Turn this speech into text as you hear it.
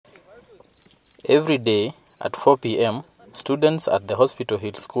Every day at 4 p.m., students at the Hospital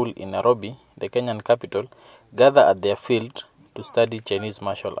Hill School in Nairobi, the Kenyan capital, gather at their field to study Chinese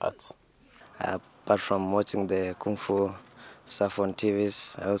martial arts. Apart from watching the Kungfu stuff on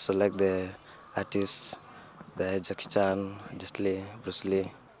TVs, I also like the artists, the Jackie Chan, Jet Li, Bruce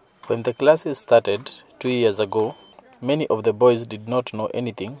Lee. When the classes started 2 years ago, many of the boys did not know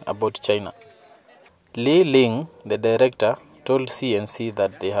anything about China. Ling, the director, told CNC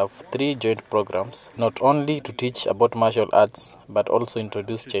that they have 3 joint programs, not only to teach about martial arts, but also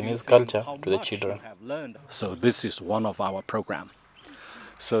introduce Chinese culture to the children. So this is one of our programs.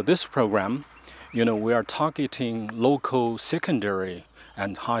 So this program, we are targeting local secondary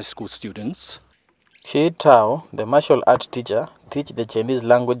and high school students. Shi Tao, the martial art teacher, teach the Chinese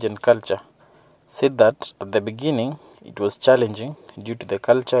language and culture, said that at the beginning it was challenging due to the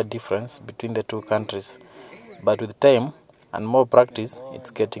culture difference between the two countries, but with time and more practice,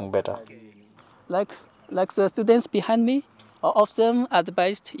 it's getting better. Like the students behind me, all of them are the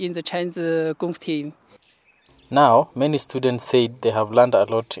best in the Chinese Kung Fu team. Now, many students said they have learned a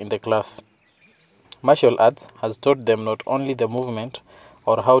lot in the class. Martial arts has taught them not only the movement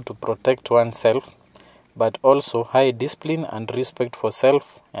or how to protect oneself, but also high discipline and respect for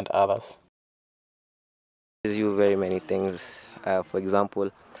self and others. Teaches you very many things. For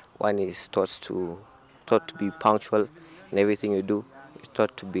example, one is taught to be punctual in everything you do. You're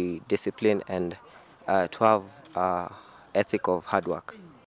taught to be disciplined and to have ethic of hard work.